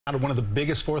Out of one of the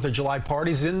biggest 4th of July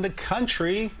parties in the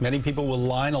country. Many people will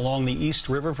line along the East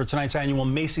River for tonight's annual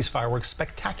Macy's Fireworks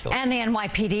Spectacular. And the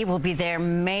NYPD will be there.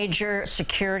 Major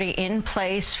security in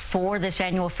place for this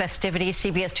annual festivity.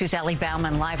 CBS 2's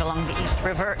Bauman live along the East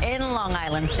River in Long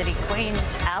Island City, Queens.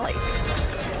 Allie.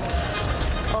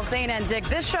 Well, Dana and Dick,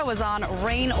 this show is on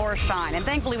rain or shine, and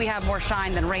thankfully we have more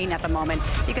shine than rain at the moment.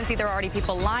 You can see there are already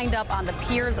people lined up on the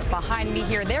piers behind me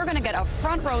here. They're going to get a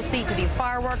front row seat to these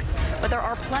fireworks, but there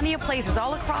are plenty of places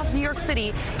all across New York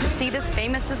City to see this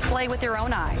famous display with your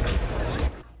own eyes.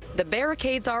 The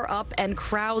barricades are up and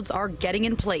crowds are getting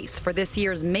in place for this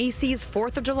year's Macy's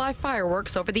 4th of July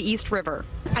fireworks over the East River.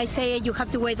 I say you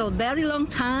have to wait a very long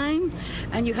time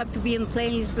and you have to be in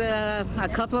place a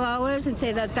couple hours and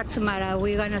say that doesn't matter,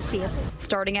 we're going to see it.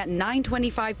 Starting at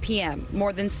 9:25 p.m.,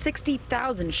 more than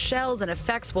 60,000 shells and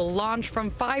effects will launch from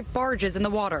 5 barges in the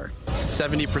water.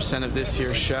 70% of this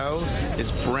year's show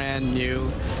is brand new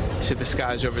to the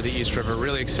skies over the East River.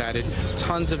 Really excited.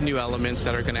 Tons of new elements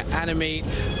that are going to animate,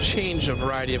 change a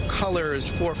variety of colors,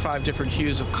 4 or 5 different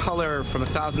hues of color from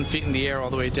 1,000 feet in the air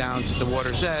all the way down to the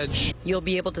water's edge. You'll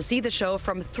be able to see the show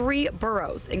from 3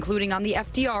 boroughs, including on the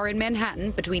FDR in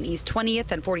Manhattan between East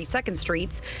 20th and 42nd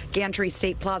Streets, Gantry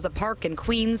State Plaza Park in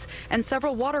Queens, and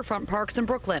several waterfront parks in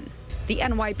Brooklyn. The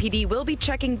NYPD will be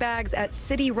checking bags at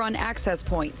city-run access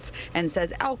points and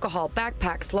says alcohol,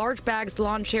 backpacks, large bags,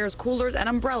 lawn chairs, coolers, and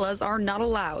umbrellas are not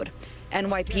allowed.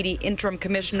 NYPD Interim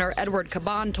Commissioner Edward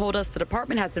Caban told us the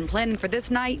department has been planning for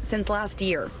this night since last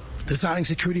year. Designing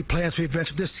security plans for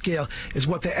events of this scale is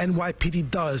what the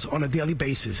NYPD does on a daily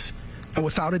basis. And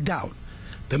without a doubt,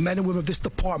 the men and women of this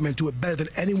department do it better than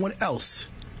anyone else,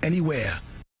 anywhere.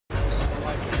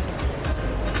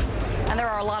 And there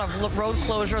are a lot of road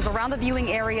closures around the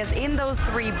viewing areas in those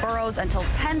 3 boroughs until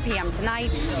 10 p.m.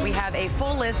 tonight. We have a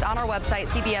full list on our website,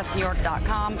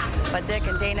 cbsnewyork.com. But Dick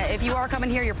and Dana, if you are coming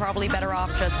here, you're probably better off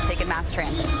just taking mass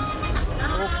transit.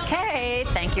 Okay,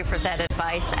 thank you for that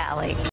advice, Allie.